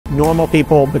Normal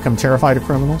people become terrified of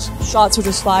criminals. Shots were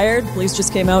just fired. Police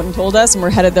just came out and told us, and we're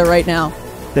headed there right now.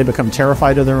 They become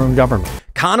terrified of their own government.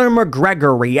 Conor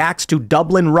McGregor reacts to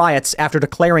Dublin riots after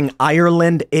declaring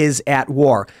Ireland is at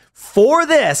war. For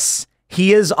this,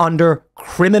 he is under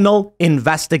criminal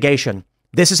investigation.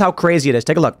 This is how crazy it is.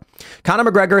 Take a look.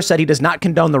 Conor McGregor said he does not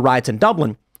condone the riots in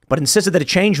Dublin, but insisted that a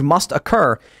change must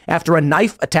occur after a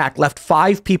knife attack left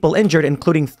 5 people injured,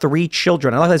 including 3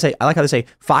 children. I like how they say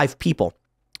 5 people.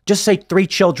 Just say 3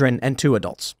 children and 2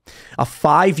 adults. A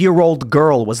 5-year-old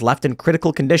girl was left in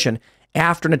critical condition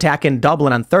after an attack in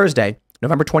Dublin on Thursday,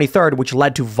 November 23rd, which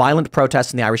led to violent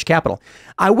protests in the Irish capital.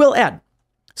 I will add,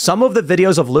 some of the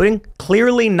videos of looting,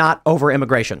 clearly not over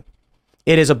immigration.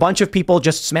 It is a bunch of people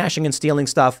just smashing and stealing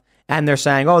stuff, and they're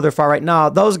saying, oh, they're far right. No,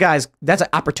 those guys, that's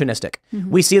opportunistic.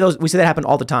 We see that happen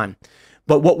all the time.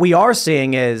 But what we are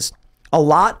seeing is a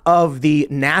lot of the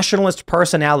nationalist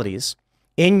personalities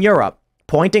in Europe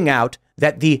pointing out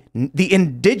that the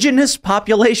indigenous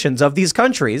populations of these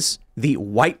countries, the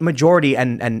white majority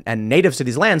and natives to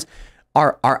these lands,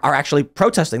 are actually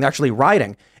protesting. They're actually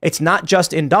rioting. It's not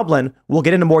just in Dublin. We'll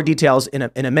get into more details in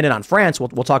a minute on France. We'll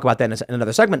talk about that in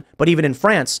another segment. But even in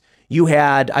France, you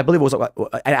had, I believe it was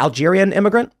an Algerian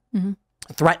immigrant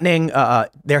threatening,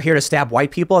 they're here to stab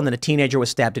white people, and then a teenager was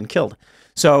stabbed and killed.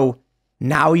 So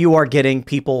now you are getting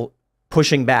people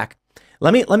pushing back.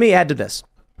 Let me add to this.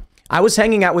 I was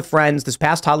hanging out with friends this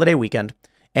past holiday weekend,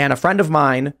 and a friend of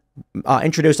mine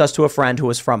introduced us to a friend who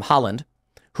was from Holland,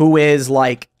 who is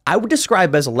like, I would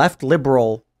describe as a left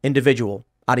liberal individual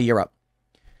out of Europe,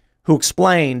 who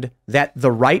explained that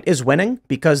the right is winning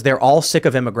because they're all sick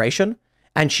of immigration.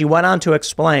 And she went on to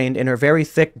explain in her very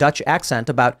thick Dutch accent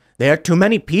about there are too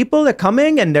many people that are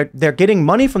coming and they're getting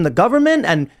money from the government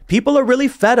and people are really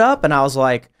fed up. And I was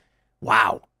like,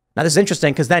 wow. Now this is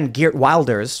interesting because then Geert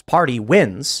Wilder's party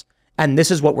wins. And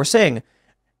this is what we're seeing.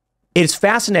 It's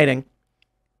fascinating.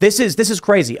 This is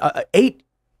crazy.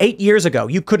 8 years ago,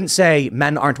 you couldn't say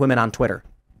men aren't women on Twitter.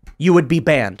 You would be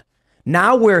banned.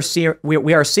 Now we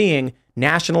are seeing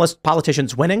nationalist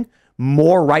politicians winning,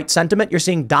 more right sentiment. You're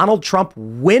seeing Donald Trump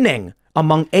winning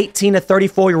among 18 to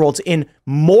 34-year-olds in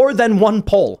more than one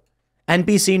poll.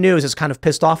 NBC News is kind of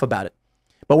pissed off about it.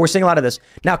 But we're seeing a lot of this.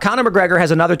 Now, Conor McGregor has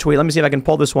another tweet. Let me see if I can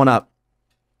pull this one up.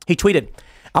 He tweeted,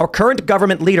 our current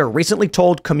government leader recently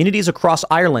told communities across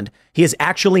Ireland he is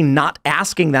actually not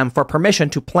asking them for permission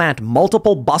to plant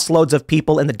multiple busloads of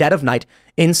people in the dead of night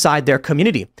inside their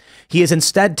community. He is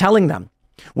instead telling them,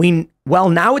 well,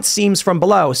 now it seems from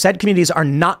below, said communities are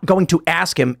not going to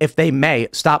ask him if they may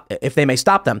stop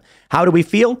them. How do we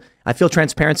feel? I feel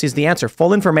transparency is the answer.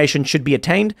 Full information should be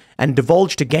attained and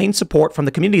divulged to gain support from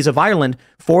the communities of Ireland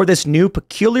for this new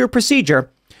peculiar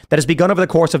procedure that has begun over the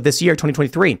course of this year,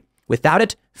 2023. Without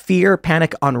it, fear,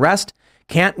 panic, unrest.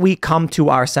 Can't we come to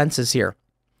our senses here?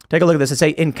 Take a look at this. They say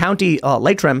in County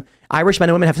Leitrim, Irish men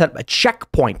and women have set up a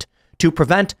checkpoint to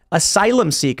prevent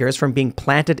asylum seekers from being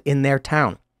planted in their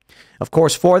town. Of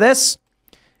course, for this,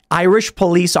 Irish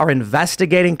police are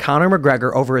investigating Conor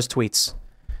McGregor over his tweets.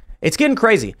 It's getting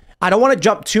crazy. I don't want to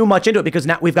jump too much into it because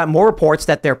now we've got more reports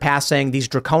that they're passing these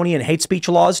draconian hate speech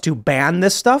laws to ban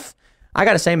this stuff. I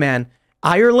got to say, man,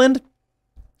 Ireland,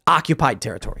 occupied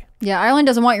territory. Yeah, Ireland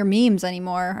doesn't want your memes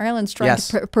anymore. Ireland's trying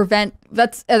to prevent.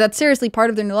 That's seriously part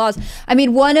of their new laws. I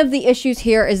mean, one of the issues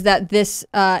here is that this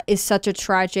is such a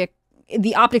tragic.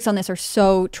 The optics on this are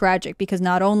so tragic because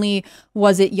not only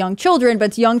was it young children, but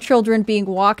it's young children being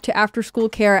walked to after-school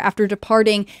care after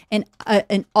departing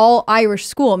an all-Irish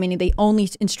school, meaning they only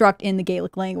instruct in the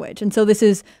Gaelic language. And so this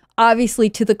is obviously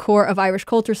to the core of Irish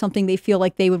culture, something they feel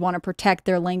like they would want to protect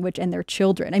their language and their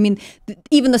children. I mean,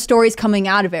 even the stories coming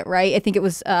out of it, right? I think it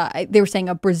was, they were saying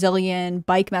a Brazilian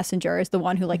bike messenger is the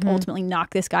one who like ultimately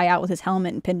knocked this guy out with his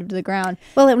helmet and pinned him to the ground.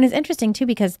 Well, it was interesting too,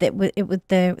 because there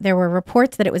were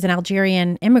reports that it was an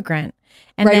Algerian immigrant.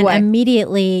 And right then away.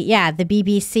 Immediately, the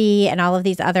BBC and all of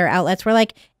these other outlets were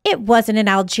like, it wasn't an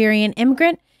Algerian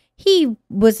immigrant. He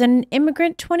was an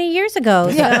immigrant 20 years ago.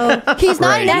 So he's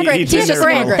not an immigrant. He's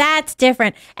different. That's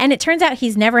different. And it turns out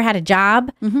he's never had a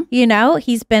job. You know,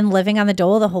 he's been living on the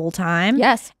dole the whole time.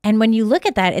 Yes. And when you look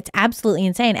at that, it's absolutely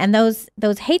insane. And those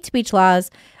hate speech laws,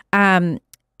 one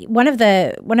of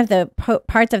the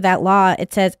parts of that law,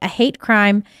 it says a hate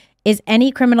crime is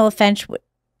any criminal offense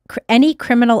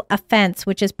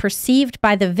which is perceived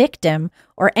by the victim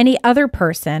or any other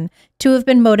person to have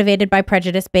been motivated by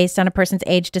prejudice based on a person's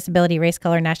age, disability, race,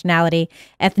 color, nationality,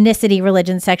 ethnicity,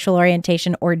 religion, sexual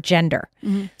orientation, or gender.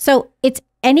 So it's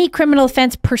any criminal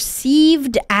offense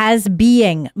perceived as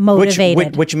being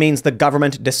motivated. Which means the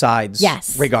government decides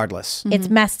yes. regardless. It's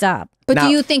messed up. But do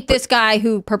you think this guy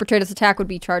who perpetrated this attack would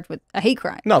be charged with a hate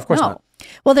crime? No, of course not.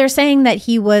 Well, they're saying that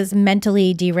he was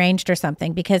mentally deranged or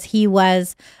something because he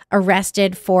was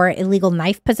arrested for illegal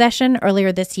knife possession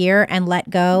earlier this year and let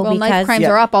go. Well, because knife crimes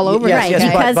are up all over.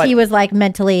 Because he was like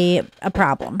mentally a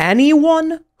problem.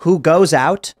 Anyone who goes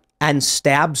out and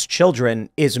stabs children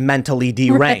is mentally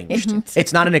deranged. Right.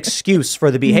 It's not an excuse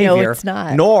for the behavior. No, it's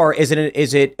not. Nor is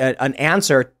it an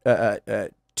answer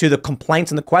to the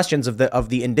complaints and the questions of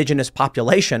the indigenous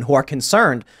population who are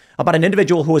concerned about an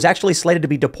individual who was actually slated to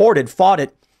be deported, fought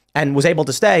it, and was able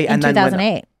to stay. In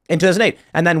 2008. In 2008,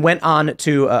 and then went on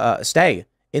to stay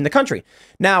in the country.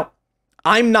 Now,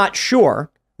 I'm not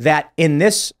sure that in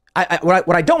this,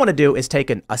 what I don't want to do is take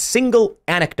a single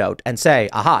anecdote and say,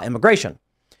 aha, immigration.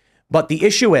 But the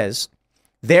issue is,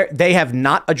 they have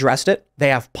not addressed it. They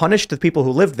have punished the people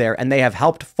who lived there, and they have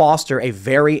helped foster a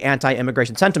very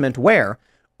anti-immigration sentiment where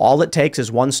all it takes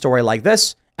is one story like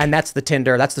this, and that's the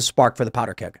tinder, that's the spark for the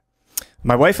powder keg.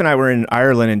 My wife and I were in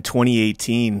Ireland in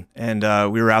 2018,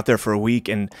 and we were out there for a week,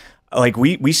 and like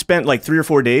we spent like 3 or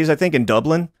 4 days, I think, in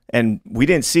Dublin, and we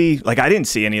didn't see, I didn't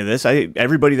see any of this.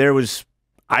 Everybody there was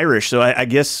Irish, so I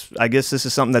guess this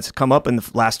is something that's come up in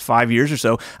the last 5 years or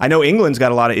so. I know England's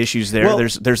got a lot of issues there. Well,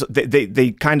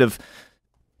 they kind of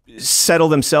settle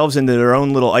themselves into their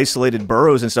own little isolated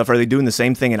boroughs and stuff. Are they doing the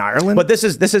same thing in Ireland? But this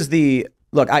is the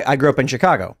look. I grew up in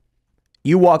Chicago.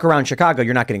 You walk around Chicago,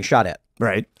 you're not getting shot at.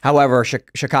 Right. However,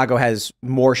 Chicago has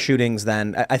more shootings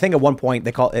than, I think at one point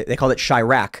they called it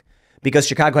Chirac, because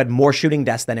Chicago had more shooting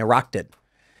deaths than Iraq did.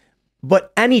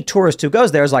 But any tourist who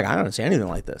goes there is like, I don't see anything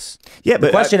like this. Yeah. The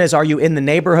question is, are you in the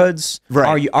neighborhoods?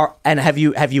 Right. And have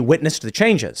you witnessed the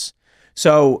changes?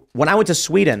 So when I went to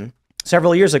Sweden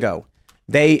several years ago,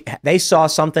 they saw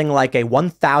something like a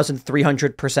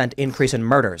 1,300% increase in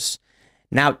murders.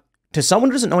 Now, to someone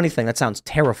who doesn't know anything, that sounds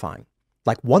terrifying.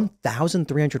 Like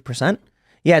 1,300%?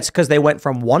 Yeah, it's because they went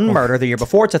from 1 murder the year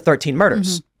before to 13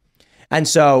 murders. And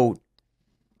so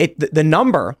the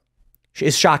number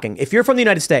is shocking. If you're from the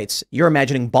United States, you're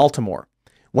imagining Baltimore.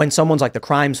 When someone's like, the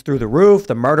crime's through the roof,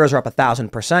 the murders are up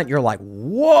 1,000%, you're like,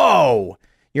 whoa!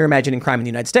 You're imagining crime in the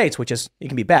United States, which is, it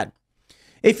can be bad.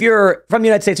 If you're from the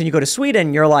United States and you go to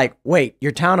Sweden, you're like, wait,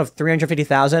 your town of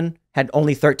 350,000 had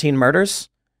only 13 murders?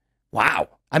 Wow.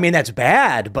 I mean, that's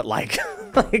bad, but like,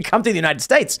 come to the United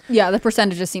States. Yeah, the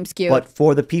percentages seem skewed. But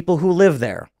for the people who live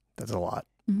there, that's a lot.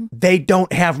 They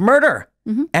don't have murder.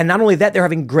 And not only that, they're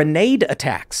having grenade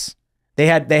attacks. They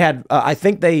had I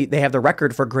think they have the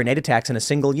record for grenade attacks in a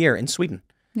single year in Sweden.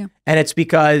 Yeah. And it's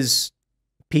because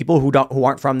people who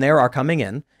aren't from there are coming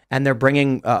in, and they're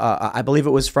bringing, I believe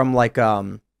it was from like,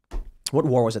 what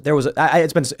war was it? There was,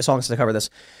 it's been so long since I covered this.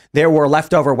 There were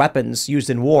leftover weapons used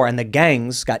in war, and the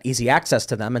gangs got easy access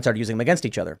to them and started using them against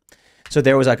each other. So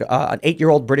there was like an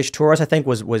 8-year-old British tourist, I think,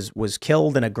 was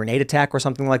killed in a grenade attack or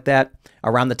something like that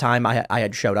around the time I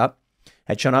had shown up.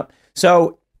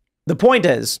 So the point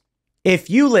is, if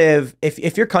you live,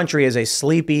 if your country is a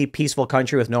sleepy, peaceful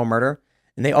country with no murder,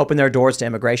 and they open their doors to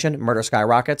immigration, murder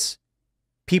skyrockets,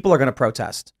 people are going to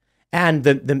protest. And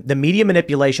the media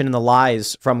manipulation and the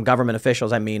lies from government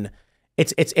officials, I mean,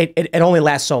 it only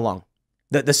lasts so long.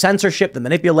 The censorship, the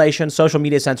manipulation, social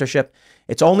media censorship,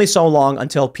 it's only so long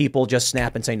until people just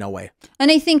snap and say, no way.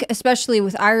 And I think especially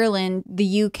with Ireland,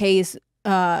 the UK's,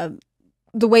 the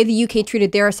way the UK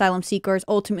treated their asylum seekers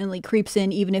ultimately creeps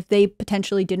in, even if they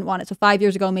potentially didn't want it. So 5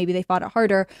 years ago, maybe they fought it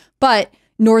harder. But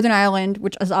Northern Ireland,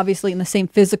 which is obviously in the same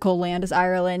physical land as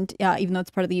Ireland, even though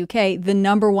it's part of the UK, the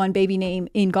 #1 baby name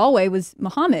in Galway was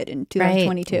Muhammad in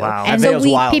 2022. Right. Wow. And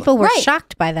so people were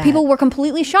shocked by that. People were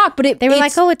completely shocked, but they were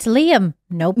like, "Oh, it's Liam."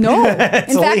 Nope. No, in fact,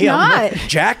 Liam. not.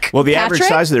 Jack. Well, the Patrick? average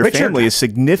size of their Richard. family is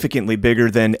significantly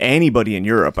bigger than anybody in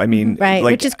Europe. I mean, right,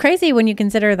 like, which is crazy when you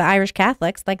consider the Irish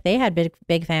Catholics, like they had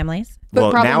big families. But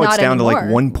well, probably now it's not down anymore. to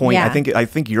like 1 point. Yeah. I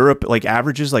think Europe like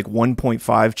averages like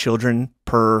 1.5 children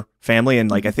per family, and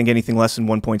like I think anything less than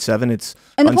 1.7, it's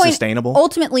And the unsustainable. point,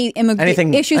 ultimately,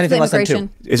 issues with less than 2. immigration.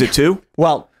 Is it 2?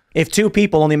 Well, if 2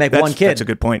 people only make 1 kid. That's a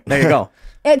good point. There you go.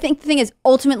 I think the thing is,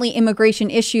 ultimately,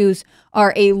 immigration issues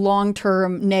are a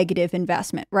long-term negative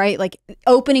investment, right? Like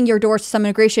opening your doors to some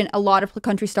immigration, a lot of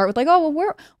countries start with like, oh,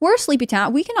 well, we're a sleepy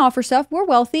town. We can offer stuff. We're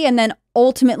wealthy. And then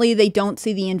ultimately they don't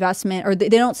see the investment, or they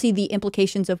don't see the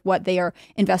implications of what they are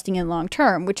investing in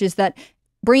long-term, which is that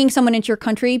bringing someone into your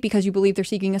country because you believe they're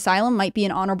seeking asylum might be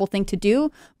an honorable thing to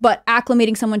do, but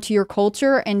acclimating someone to your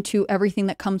culture and to everything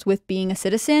that comes with being a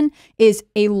citizen is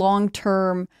a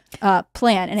long-term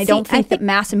plan. And I don't think that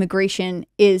mass immigration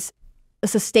is a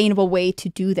sustainable way to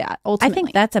do that ultimately. I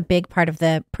think that's a big part of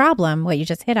the problem. What you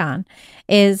just hit on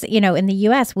is, in the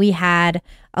US, we had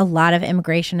a lot of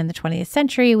immigration in the 20th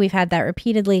century. We've had that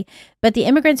repeatedly. But the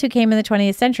immigrants who came in the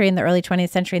 20th century, in the early 20th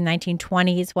century, in the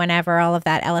 1920s, whenever, all of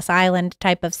that Ellis Island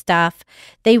type of stuff,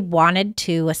 they wanted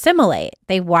to assimilate.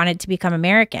 They wanted to become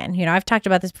American. I've talked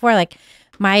about this before, like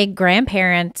my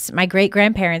grandparents, my great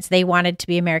grandparents, they wanted to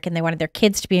be American. They wanted their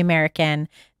kids to be American.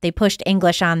 They pushed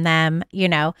English on them.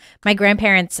 My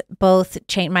grandparents both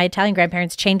changed, my Italian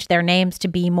grandparents changed their names to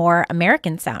be more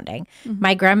American sounding. Mm-hmm.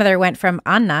 My grandmother went from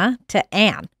Anna to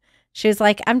Anne. She was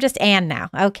like, I'm just Anne now.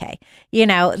 Okay.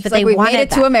 But they wanted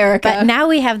it to America. But now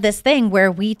we have this thing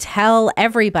where we tell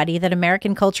everybody that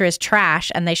American culture is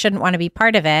trash and they shouldn't want to be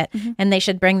part of it. Mm-hmm. And they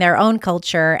should bring their own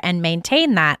culture and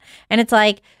maintain that. And it's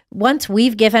like, once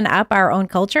we've given up our own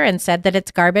culture and said that it's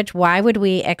garbage, why would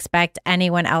we expect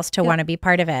anyone else to want to be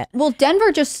part of it? Well,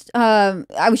 Denver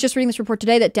I was just reading this report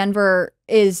today that Denver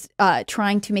is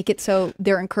trying to make it so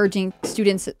they're encouraging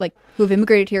students like who have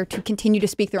immigrated here to continue to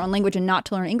speak their own language and not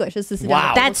to learn English. This is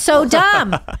wow. That's so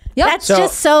dumb. Yep. That's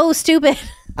just so stupid.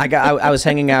 I was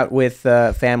hanging out with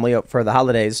family for the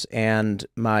holidays, and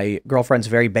my girlfriend's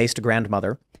very based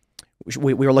grandmother.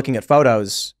 We were looking at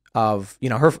photos of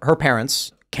her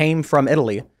parents came from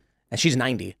Italy, and she's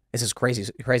 90. This is crazy.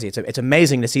 It's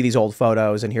amazing to see these old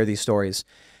photos and hear these stories.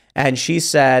 And she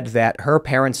said that her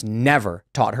parents never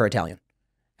taught her Italian.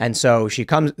 And so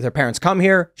their parents come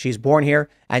here, she's born here,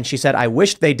 and she said, I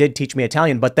wished they did teach me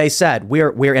Italian, but they said,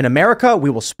 we're in America, we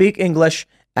will speak English.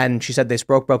 And she said they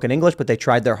spoke broken English, but they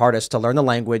tried their hardest to learn the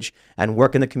language and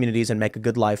work in the communities and make a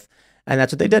good life. And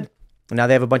that's what they did. And now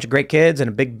they have a bunch of great kids and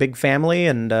a big family,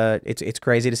 and it's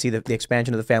crazy to see the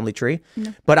expansion of the family tree.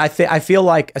 Mm-hmm. But I feel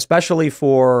like, especially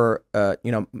for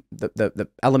the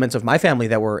elements of my family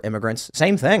that were immigrants,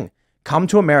 same thing. Come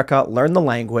to America, learn the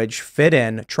language, fit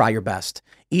in, try your best.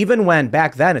 Even when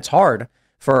back then it's hard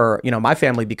for my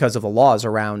family because of the laws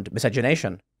around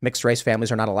miscegenation. Mixed race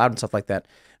families are not allowed and stuff like that.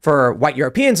 For white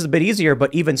Europeans, it's a bit easier,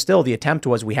 but even still, the attempt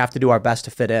was we have to do our best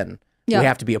to fit in. Yeah. We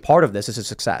have to be a part of this. It's a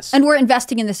success. And we're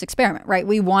investing in this experiment, right?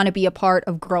 We want to be a part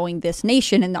of growing this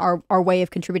nation. And our way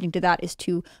of contributing to that is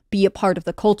to be a part of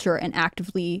the culture and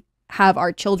actively have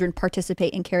our children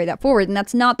participate and carry that forward. And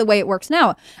that's not the way it works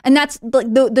now. And that's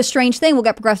the strange thing. We'll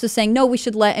get progressives saying, no, we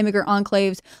should let immigrant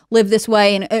enclaves live this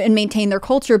way and maintain their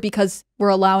culture because we're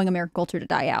allowing American culture to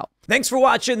die out. Thanks for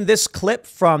watching this clip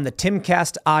from the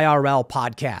Timcast IRL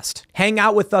podcast. Hang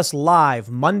out with us live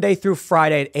Monday through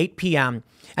Friday at 8 p.m.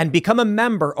 and become a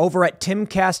member over at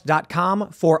timcast.com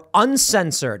for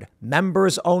uncensored,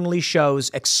 members-only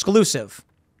shows exclusive.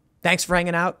 Thanks for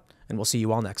hanging out, and we'll see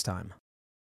you all next time.